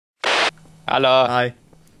Hello. Hi.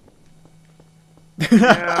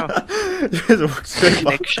 Yeah. Just walk straight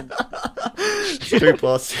Connection. past, straight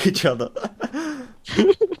past each other.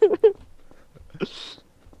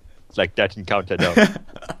 It's like that encounter now.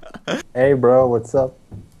 Hey bro, what's up?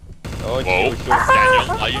 Oh, Whoa. shoot.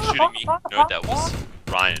 Daniel, are you shooting me? No, that was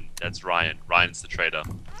Ryan. That's Ryan. Ryan's the traitor.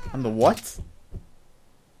 On the what?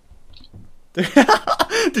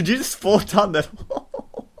 Did you just fall down that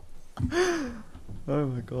hole? Oh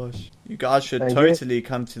my gosh. You guys should Thank you. totally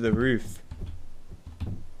come to the roof.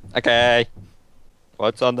 Okay.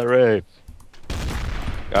 What's on the roof?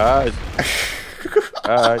 Guys.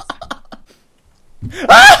 Guys.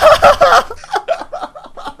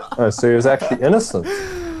 Oh, so he was actually innocent. Gee,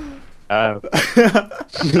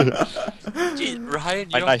 Ryan,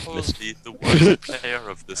 My you're knife probably the worst player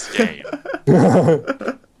of this game.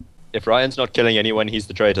 If Ryan's not killing anyone, he's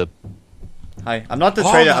the traitor. Hi. I'm not the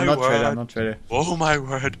Oh traitor. my I'm not traitor. word. I'm not traitor. Oh my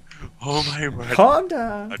word. Oh my word. Calm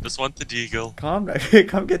down. I just want the deagle. Calm down.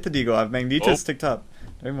 Come get the deagle. I've Magneto Oh. sticked up.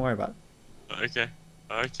 Don't worry about it. Okay.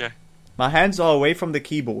 Okay. My hands are away from the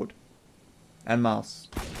keyboard. And mouse.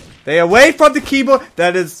 They away from the keyboard.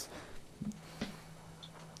 That is...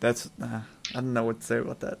 That's... I don't know what to say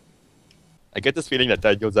about that. I get this feeling that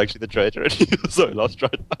Daniel's actually the traitor and he's so lost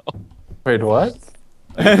right now. Wait, what?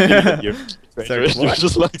 You're the Sorry, traitor. You're what?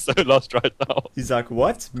 just like so lost right now. He's like,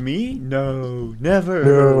 what? Me? No. Never.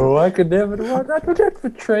 No, I could never. What? I would just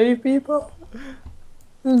betray people.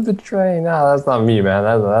 This is betraying. Nah, that's not me, man.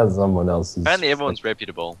 That's someone else's. Apparently everyone's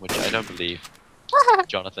reputable, which I don't believe.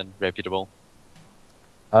 Jonathan, reputable.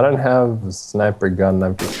 I don't have a sniper gun.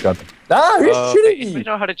 I've just got. Ah, he's Do shooting you me!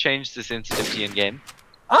 know how to change the sensitivity in game?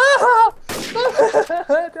 Ah!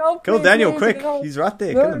 Don't Kill please, Daniel, please, quick. no. He's right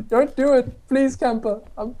there. Kill No, him. don't do it. Please, camper.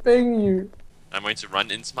 I'm begging you. I'm going to run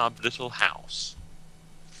into my little house.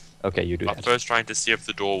 Okay, you do I'm that. first trying to see if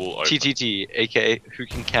the door will open. TTT, aka who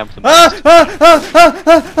can camp the Ah, most. ah, ah, ah,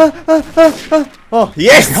 ah, ah, ah, ah. Oh,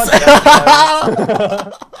 yes!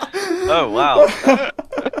 Oh wow.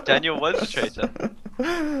 Daniel was the traitor.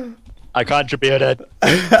 I contributed.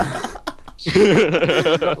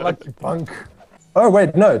 Lucky punk. Oh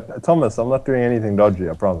wait, no, Thomas. I'm not doing anything dodgy.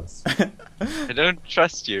 I promise. I don't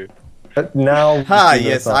trust you. But now. Ah, you know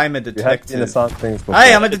yes, something. I'm a You have detective. innocent things before.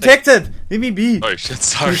 Hey, I'm a detective! Leave me be! Oh shit,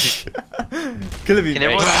 sorry. Kill him, Can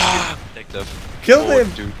everyone Ah! be detective? Kill Or him!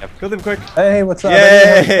 do have- Kill him quick! Hey, what's up?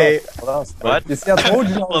 Yay! What else? What? You see, I told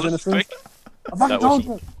you I Well, was this is innocent. quick. I fucking That told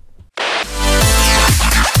was- you.